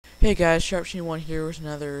Hey guys, Sharpsheen1 here with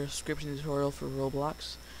another scripting tutorial for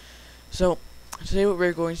Roblox. So, today what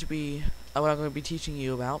I'm going to be teaching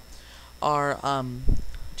you about are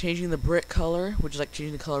changing the brick color, which is like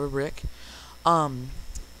changing the color of a brick.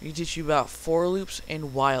 We teach you about for loops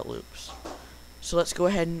and while loops. So let's go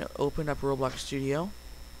ahead and open up Roblox Studio.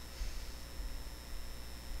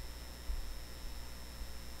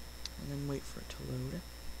 And then wait for it to load.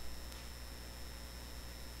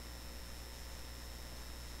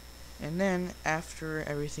 And then, after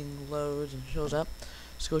everything loads and shows up,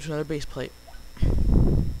 let's go to another base plate.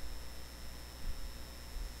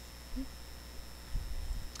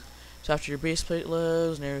 So after your base plate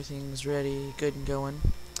loads and everything's ready, good and going,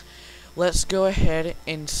 let's go ahead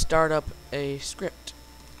and start up a script.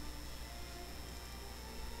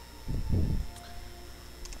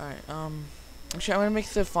 Alright, actually I'm going to make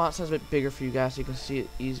the font size a bit bigger for you guys so you can see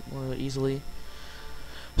it more easily.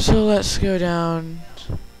 So let's go down.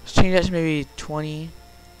 Let's change that to maybe 20.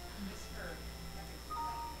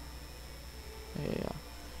 Yeah.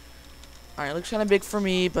 Alright, looks kind of big for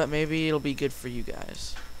me, but maybe it'll be good for you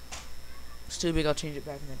guys. It's too big, I'll change it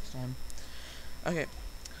back next time. Okay,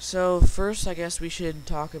 so first I guess we should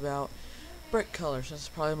talk about BrickColor, since that's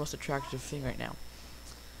probably the most attractive thing right now.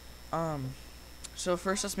 So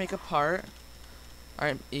first let's make a part.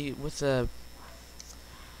 Alright, with the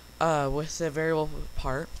variable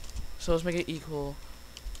part. So let's make it equal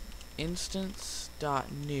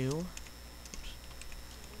instance.new.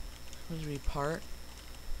 Let's be part.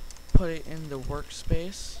 Put it in the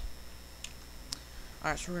workspace.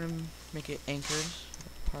 Alright, so we're gonna make it anchored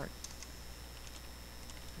part.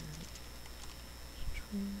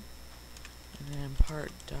 And then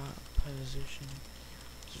part dot position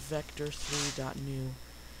vector3.new,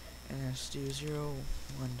 and let's do 0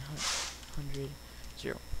 100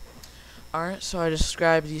 0. Alright, so I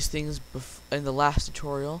described these things in the last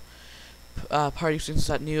tutorial. Part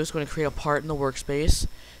instance.new is going to create a part in the workspace.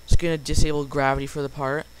 It's going to disable gravity for the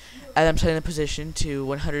part, and I'm setting the position to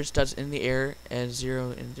 100 studs in the air and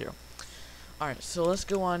 0 and 0. Alright, so let's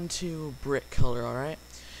go on to BrickColor, alright?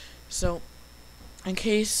 So, in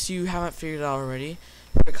case you haven't figured it out already,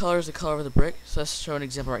 BrickColor is the color of the brick, so let's show an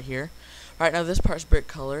example right here. Right now this part's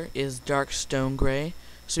BrickColor is dark stone gray,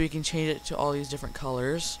 so you can change it to all these different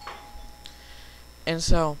colors. And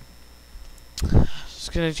so,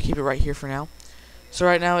 just gonna keep it right here for now. So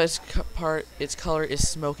right now its color is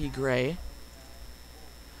smoky gray.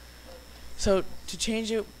 So to change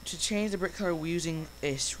the brick color using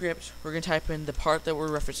a script, we're gonna type in the part that we're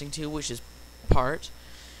referencing to, which is part.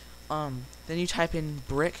 Then you type in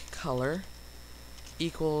BrickColor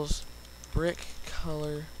equals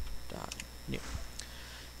BrickColor dot new.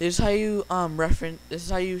 This is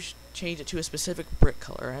how you change it to a specific brick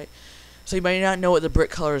color, right? So you might not know what the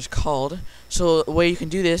brick color is called. So the way you can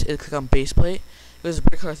do this is click on base plate. There's a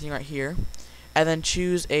brick color thing right here, and then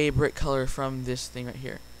choose a brick color from this thing right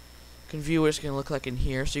here. You can view what it's going to look like in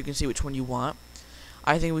here, so you can see which one you want.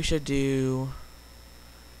 I think we should do.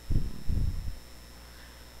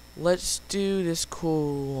 Let's do this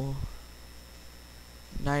cool,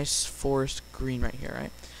 nice forest green right here,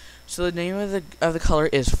 right? So the name of the color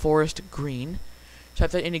is forest green.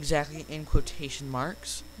 Type that in exactly in quotation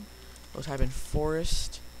marks. We'll type in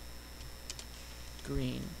forest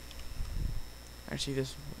green. I see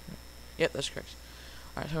this. Yep, that's correct.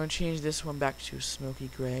 Alright, so I'm going to change this one back to smoky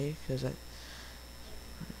gray, because that.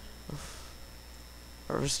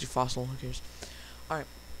 Or let's do fossil, who cares? Alright,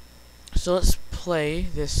 so let's play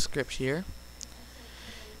this script here.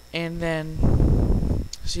 And then,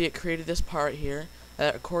 see, it created this part here,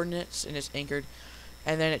 coordinates, and it's anchored.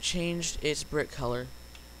 And then it changed its brick color.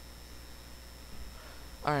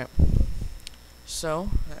 Alright,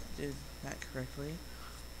 so that did that correctly.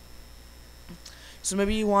 So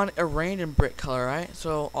maybe you want a random brick color, right?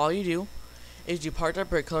 So all you do is do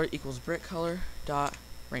part.BrickColor equals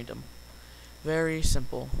BrickColor.random. Very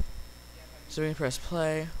simple. So we can press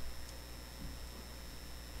play.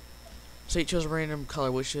 So it chose a random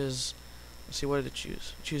color, which is, let's see, what did it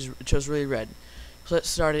choose? It chose really red. So let's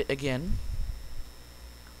start it again.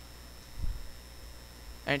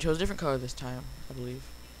 And it chose a different color this time, I believe.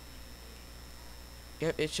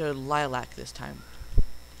 Yep, it showed lilac this time.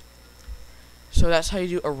 So that's how you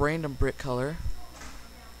do a random brick color.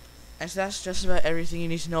 And so that's just about everything you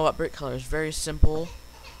need to know about brick color. It's very simple,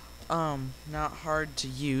 not hard to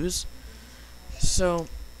use. So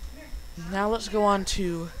now let's go on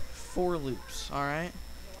to for loops, alright?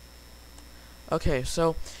 Okay,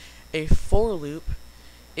 so a for loop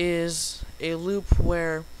is a loop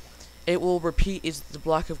where it will repeat the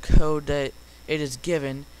block of code that it is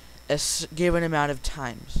given a given amount of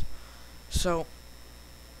times. So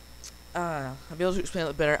I'll be able to explain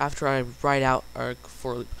it better after I write out our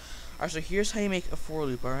for loop. Alright, so here's how you make a for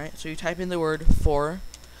loop, alright? So you type in the word for,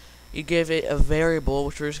 you give it a variable,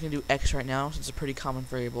 which we're just going to do x right now, since it's a pretty common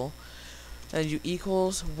variable. Then you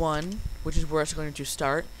equals 1, which is where it's going to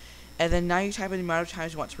start. And then now you type in the amount of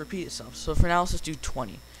times you want to repeat itself. So for now, let's just do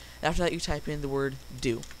 20. After that, you type in the word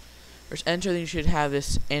do. Press enter, then you should have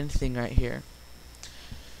this end thing right here.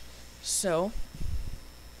 So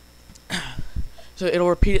it'll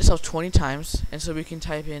repeat itself 20 times, and so we can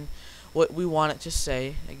type in what we want it to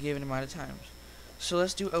say a given amount of times. So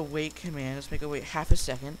let's do a wait command. Let's make it wait half a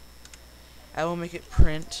second. I will make it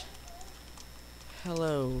print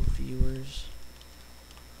hello viewers.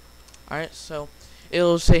 Alright, so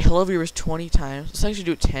it'll say hello viewers 20 times. Let's actually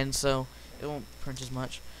do it 10 so it won't print as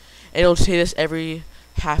much. It'll say this every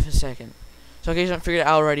half a second. So in case you haven't figured it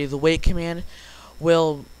out already, the wait command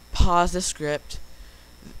will pause the script,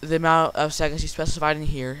 the amount of seconds you specified in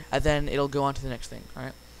here, and then it'll go on to the next thing.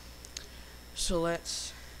 Alright, so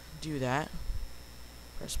let's do that.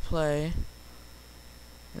 Press play,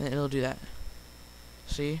 and then it'll do that.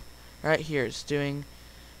 See? Right here, it's doing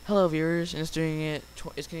hello viewers, and it's doing it,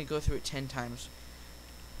 it's going to go through it 10 times.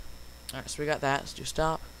 Alright, so we got that. Let's do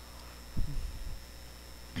stop.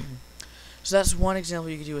 So that's one example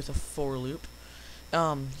you could do with a for loop.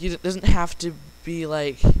 It doesn't have to be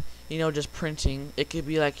like, just printing. It could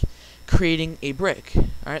be like creating a brick.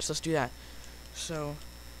 Alright, so let's do that. So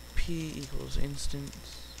p equals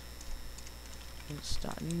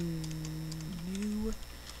instance.new.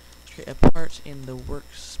 Create a part in the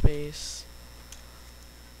workspace.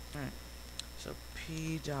 Alright, so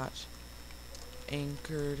p dot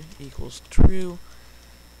anchored equals true.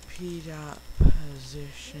 P dot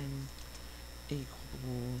position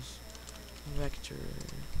equals vector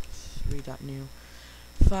 3 dot new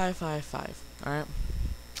 555. Alright,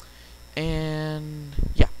 and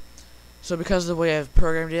yeah, so because of the way I've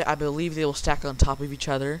programmed it, I believe they will stack on top of each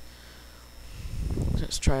other.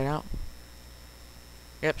 Let's try it out.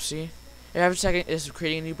 Yep, see, every second it's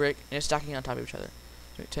creating a new brick and it's stacking on top of each other.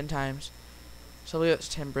 So 10 times. So I believe that's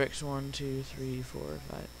 10 bricks. 1, 2, 3, 4, 5,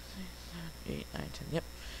 6, 7, 8, 9, 10. Yep,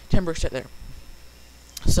 10 bricks right there.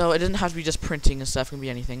 So it doesn't have to be just printing and stuff. It can be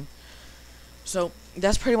anything. So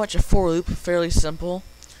that's pretty much a for loop. Fairly simple.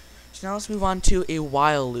 So now let's move on to a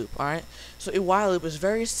while loop. Alright, so a while loop is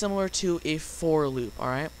very similar to a for loop.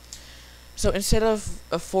 Alright, so instead of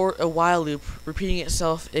a while loop repeating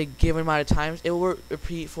itself a given amount of times, it will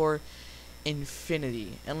repeat for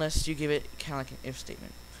infinity, unless you give it kind of like an if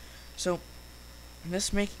statement. So let's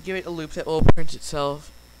give it a loop that will print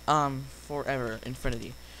itself forever,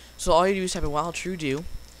 infinity. So all you do is type in while true do.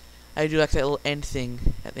 I do like that little end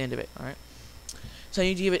thing at the end of it. Alright, so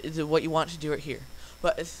you give it what you want to do right here.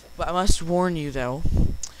 But I must warn you though,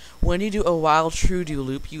 when you do a while true do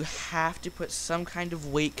loop, you have to put some kind of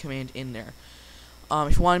wait command in there.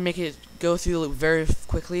 If you want to make it go through the loop very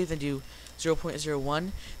quickly, then do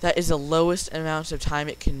 0.01. That is the lowest amount of time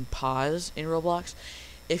it can pause in Roblox.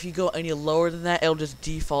 If you go any lower than that, it'll just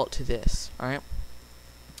default to this. Alright,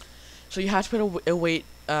 so you have to put a wait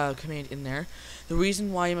command in there. The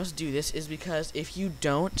reason why you must do this is because if you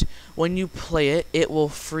don't, when you play it, it will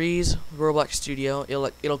freeze Roblox Studio.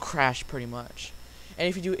 It'll crash pretty much. And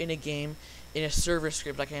if you do it in a game, in a server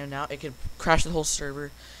script like I am now, it could crash the whole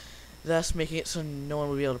server, thus making it so no one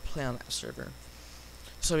would be able to play on that server.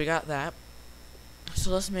 So we got that.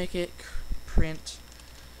 So let's make it print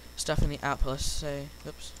stuff in the output. Let's say,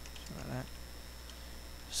 oops, sorry about that.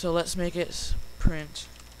 So let's make it print,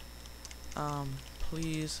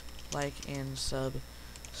 please like and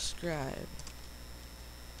subscribe.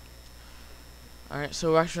 Alright,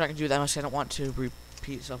 so we're actually not going to do that much. I don't want to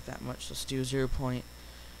repeat itself that much. Let's do 0.8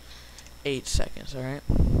 seconds, alright?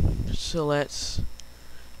 So let's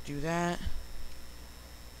do that.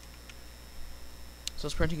 So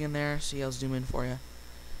it's printing in there. See, I'll zoom in for you.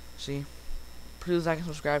 See? Please like and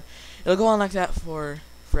subscribe. It'll go on like that for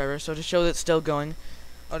forever. So to show that it's still going,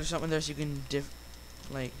 I'll do something there so you can see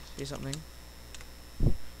something.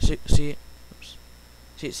 See? Oops.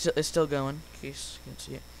 See, it's still going, in case you can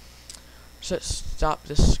see it. So let's stop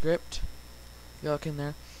this script. Go look in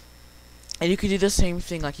there. And you could do the same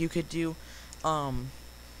thing, like you could do,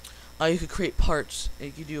 you could create parts.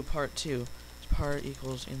 You could do a part 2. Part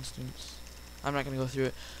equals instance. I'm not going to go through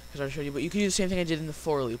it because I already showed you, but you could do the same thing I did in the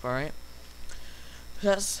for loop, alright? So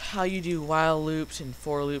that's how you do while loops and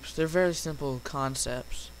for loops. They're very simple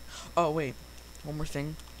concepts. Oh, wait. One more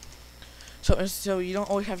thing. So you don't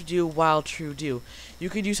always have to do while true do. You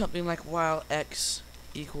could do something like while x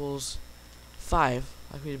equals 5,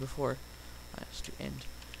 like we did before. Alright, let's do end.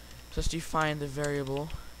 So let's define the variable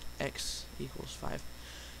x equals 5.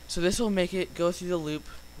 So this will make it go through the loop.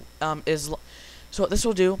 So what this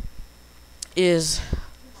will do is,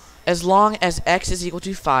 as long as x is equal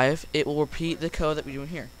to 5, it will repeat the code that we do in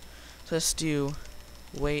here. So let's do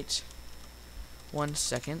wait 1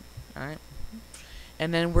 second. All right,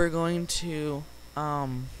 and then we're going to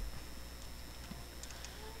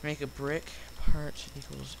make a brick part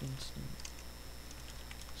equals instance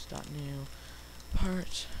dot new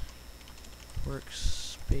part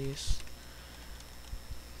workspace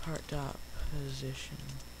part dot position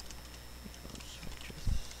equals vector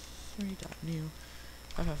 3 dot new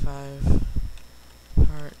 555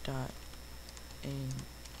 part dot anchor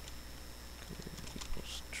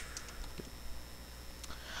equals true.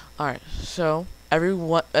 Alright, so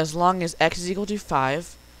as long as x is equal to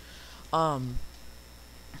 5,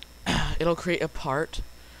 it'll create a part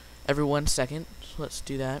every 1 second. So let's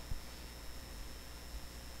do that.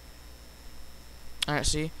 Alright,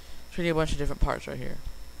 see? It's creating a bunch of different parts right here.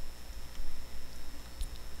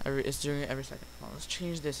 It's doing it every second. Well, let's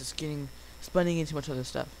change this. It's blending into much other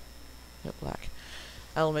stuff. Yep, black.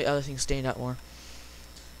 That'll make other things stand out more.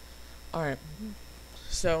 Alright.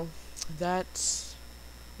 So, that's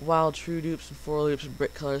while true loops and for loops and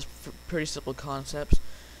BrickColors. Pretty simple concepts.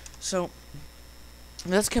 So,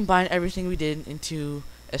 let's combine everything we did into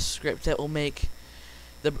a script that will make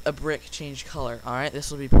a brick change color. Alright, this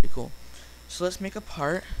will be pretty cool. So let's make a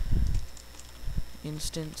part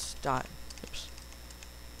instance dot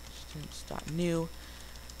new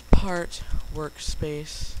part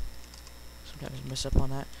workspace. Sometimes I mess up on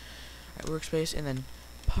that. Alright, workspace, and then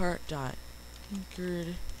part dot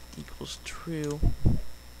anchored equals true,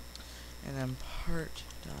 and then part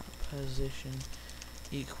dot position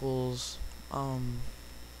equals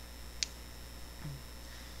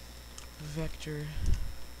vector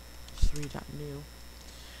 3 dot new.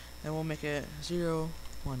 Then we'll make it 0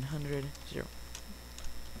 100 0.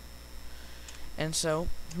 And so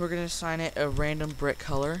we're gonna assign it a random brick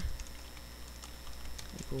color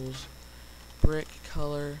equals brick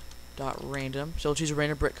color dot random. So we'll choose a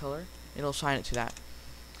random brick color. It'll assign it to that.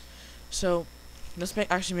 So let's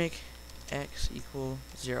actually make x equal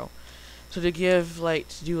 0. So to do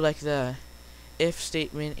the if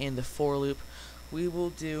statement and the for loop, we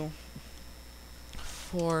will do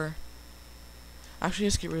for. Actually,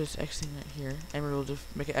 let's get rid of this x thing right here, and we'll just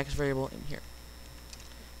make an x variable in here.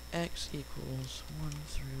 X equals 1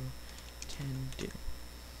 through 10 do.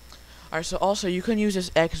 Alright, so also you can use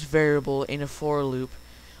this x variable in a for loop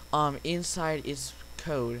inside its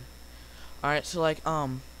code. Alright, so like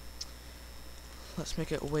let's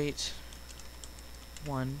make it wait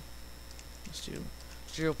 1. Let's do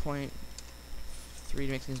 0.3 to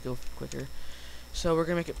make things go quicker. So we're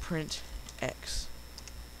gonna make it print x.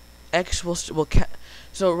 X will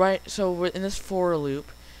so in this for loop,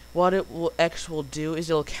 what x will do is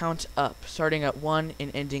it'll count up, starting at 1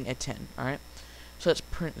 and ending at 10. All right, so let's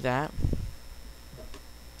print that.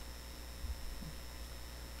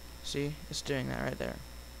 See, it's doing that right there.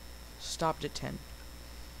 Stopped at 10.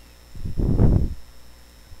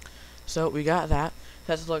 So we got that.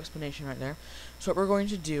 That's the little explanation right there. So what we're going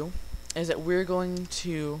to do is that we're going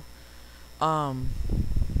to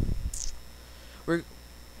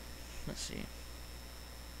let's see.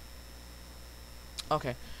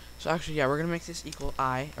 Okay, so actually, yeah, we're gonna make this equal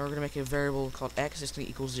I, and we're gonna make a variable called x is gonna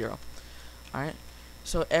equal 0. All right.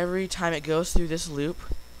 So every time it goes through this loop,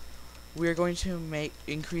 we're going to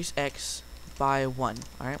increase x by 1.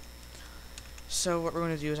 All right. So what we're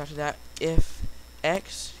going to do is after that, if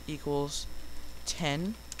x equals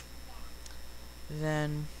 10,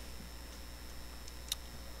 then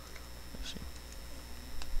let's see.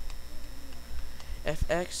 If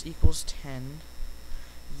x equals 10,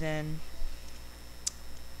 then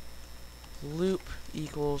loop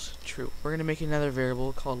equals true. We're going to make another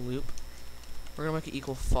variable called loop. We're going to make it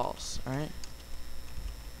equal false. Alright?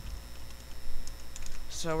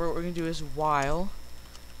 So what we're going to do is while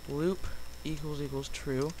loop equals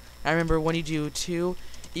true. And remember, when you do two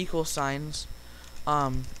equal signs,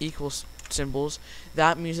 equal symbols,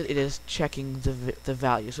 that means that it is checking the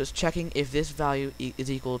value. So it's checking if this value is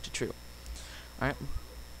equal to true. Alright?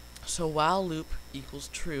 So while loop equals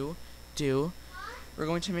true, we're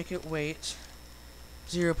going to make it wait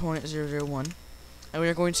 0.001, and we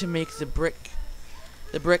are going to make the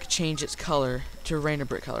brick change its color to a random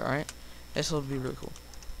brick color. All right, this will be really cool.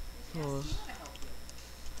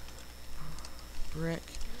 Brick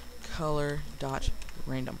color dot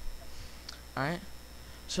random. All right,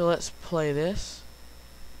 so let's play this.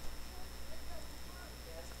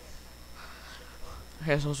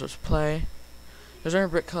 Okay, so let's play. There's our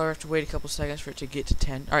brick color. I have to wait a couple seconds for it to get to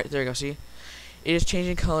 10. All right, there you go. See. it is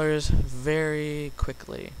changing colors very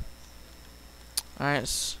quickly.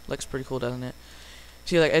 Alright, looks pretty cool, doesn't it?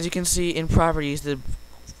 See, like, as you can see in properties,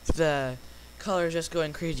 the color is just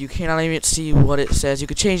going crazy. You cannot even see what it says. You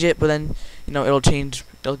could change it, but then, you know, it'll change.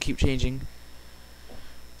 It'll keep changing.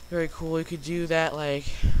 Very cool. You could do that, like,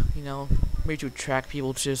 you know, maybe to attract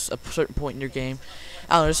people to a certain point in your game.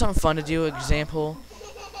 I don't know, there's something fun to do. Example.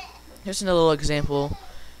 Here's another little example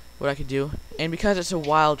what I could do. And because it's a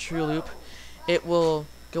while true loop, it will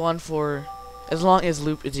go on for as long as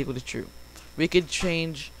loop is equal to true. We could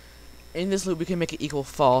change, in this loop we can make it equal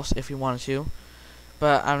false if we wanted to,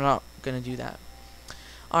 but I'm not going to do that.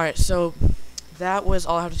 Alright, so that was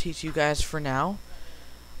all I have to teach you guys for now.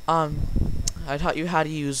 I taught you how to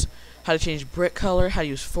change BrickColor, how to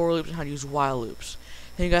use for loops, and how to use while loops.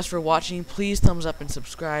 Thank you guys for watching. Please thumbs up and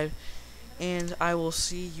subscribe, and I will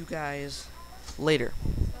see you guys later.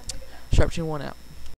 Sharp 1 out.